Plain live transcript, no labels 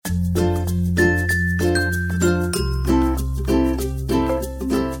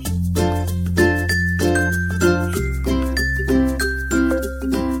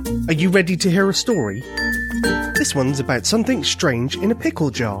ready to hear a story? This one's about something strange in a pickle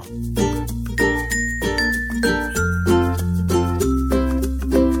jar.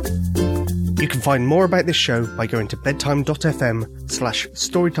 You can find more about this show by going to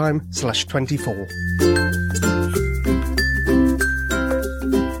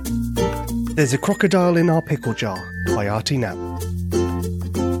bedtime.fm/storytime/24. There's a Crocodile in Our Pickle Jar by Artie Knapp.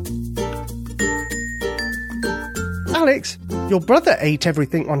 Alex, your brother ate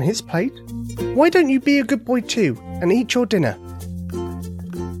everything on his plate. Why don't you be a good boy too and eat your dinner?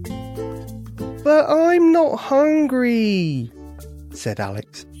 But I'm not hungry, said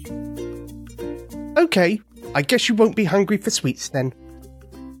Alex. Okay, I guess you won't be hungry for sweets then,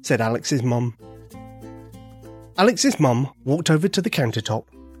 said Alex's mum. Alex's mum walked over to the countertop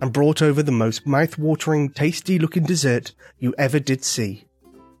and brought over the most mouth-watering, tasty-looking dessert you ever did see.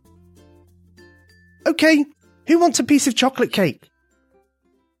 Okay, who wants a piece of chocolate cake?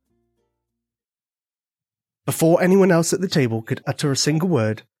 Before anyone else at the table could utter a single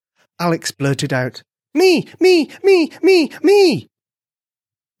word, Alex blurted out, Me!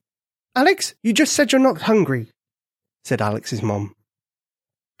 Alex, you just said you're not hungry, said Alex's mum.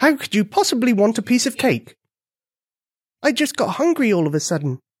 How could you possibly want a piece of cake? I just got hungry all of a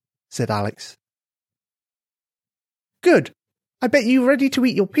sudden, said Alex. Good. I bet you're ready to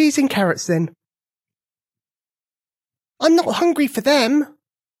eat your peas and carrots then. I'm not hungry for them.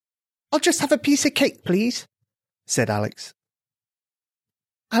 I'll just have a piece of cake, please, said Alex.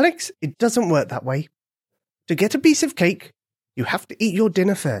 Alex, it doesn't work that way. To get a piece of cake, you have to eat your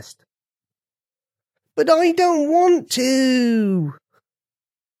dinner first. But I don't want to.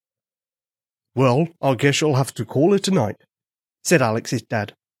 Well, I guess you'll have to call it a night, said Alex's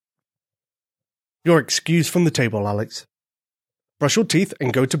dad. You're excused from the table, Alex. Brush your teeth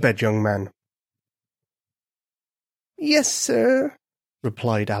and go to bed, young man. Yes, sir,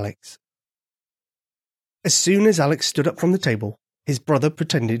 replied Alex. As soon as Alex stood up from the table, his brother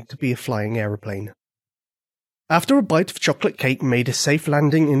pretended to be a flying aeroplane. After a bite of chocolate cake made a safe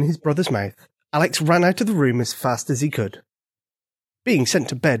landing in his brother's mouth, Alex ran out of the room as fast as he could. Being sent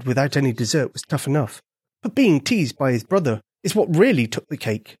to bed without any dessert was tough enough, but being teased by his brother is what really took the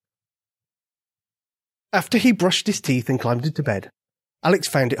cake. After he brushed his teeth and climbed into bed, Alex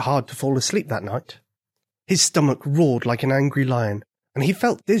found it hard to fall asleep that night. His stomach roared like an angry lion, and he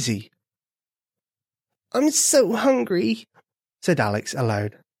felt dizzy. I'm so hungry, said Alex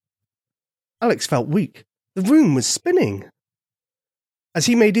aloud. Alex felt weak. The room was spinning. As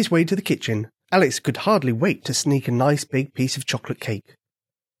he made his way to the kitchen, Alex could hardly wait to sneak a nice big piece of chocolate cake.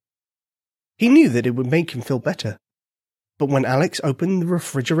 He knew that it would make him feel better, but when Alex opened the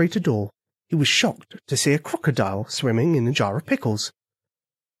refrigerator door, he was shocked to see a crocodile swimming in a jar of pickles.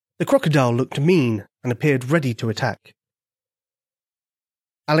 The crocodile looked mean and appeared ready to attack.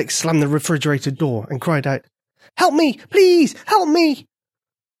 Alex slammed the refrigerator door and cried out, Help me! Please! Help me!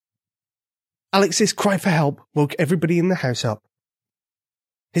 Alex's cry for help woke everybody in the house up.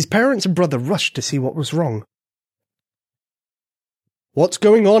 His parents and brother rushed to see what was wrong. What's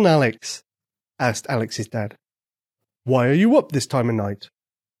going on, Alex? Asked Alex's dad. Why are you up this time of night?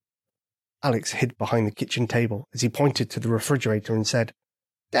 Alex hid behind the kitchen table as he pointed to the refrigerator and said,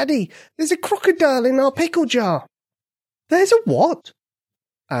 Daddy, there's a crocodile in our pickle jar. There's a what?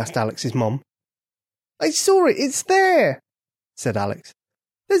 Asked Alex's mum. I saw it, it's there, said Alex.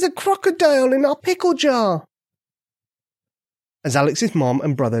 There's a crocodile in our pickle jar. As Alex's mom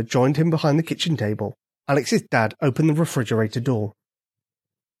and brother joined him behind the kitchen table, Alex's dad opened the refrigerator door.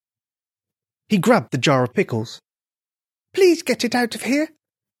 He grabbed the jar of pickles. Please get it out of here,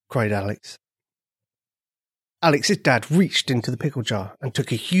 cried Alex. Alex's dad reached into the pickle jar and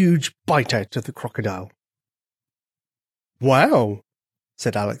took a huge bite out of the crocodile. Wow,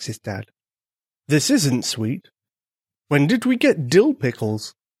 said Alex's dad. This isn't sweet. When did we get dill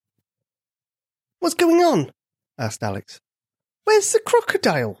pickles? What's going on? Asked Alex. Where's the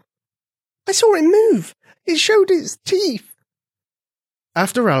crocodile? I saw it move. It showed its teeth.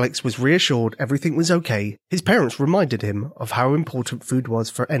 After Alex was reassured everything was okay, his parents reminded him of how important food was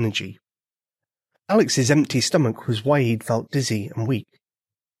for energy. Alex's empty stomach was why he'd felt dizzy and weak.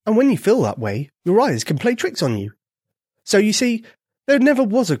 And when you feel that way, your eyes can play tricks on you. So you see, there never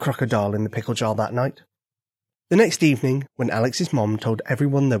was a crocodile in the pickle jar that night. The next evening, when Alex's mom told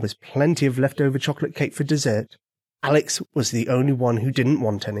everyone there was plenty of leftover chocolate cake for dessert, Alex was the only one who didn't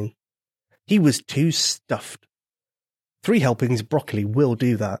want any. He was too stuffed. 3 helpings of broccoli will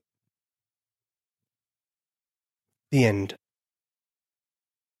do that. The end.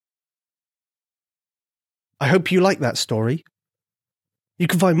 I hope you like that story. You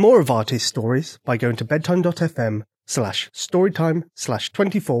can find more of Artie's stories by going to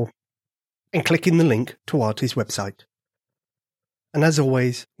bedtime.fm/storytime/24 and clicking the link to Artie's website. And as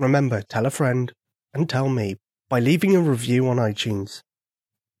always, remember, tell a friend and tell me by leaving a review on iTunes.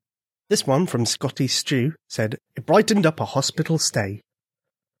 This one from Scotty Stew said, "It brightened up a hospital stay.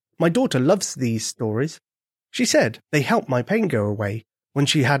 My daughter loves these stories. She said they helped my pain go away when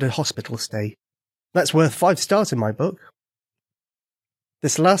she had a hospital stay. That's worth 5 stars in my book."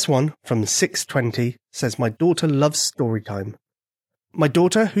 This last one from 620 says, "My daughter loves story time. My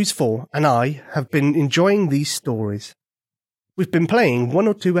daughter, who's 4, and I have been enjoying these stories. We've been playing 1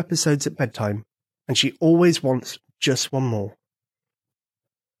 or 2 episodes at bedtime, and she always wants just one more."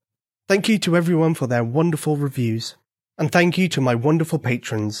 Thank you to everyone for their wonderful reviews, and thank you to my wonderful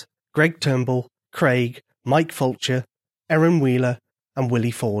patrons, Greg Turnbull, Craig, Mike Fulcher, Erin Wheeler, and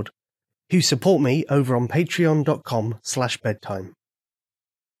Willie Ford, who support me over on patreon.com/bedtime.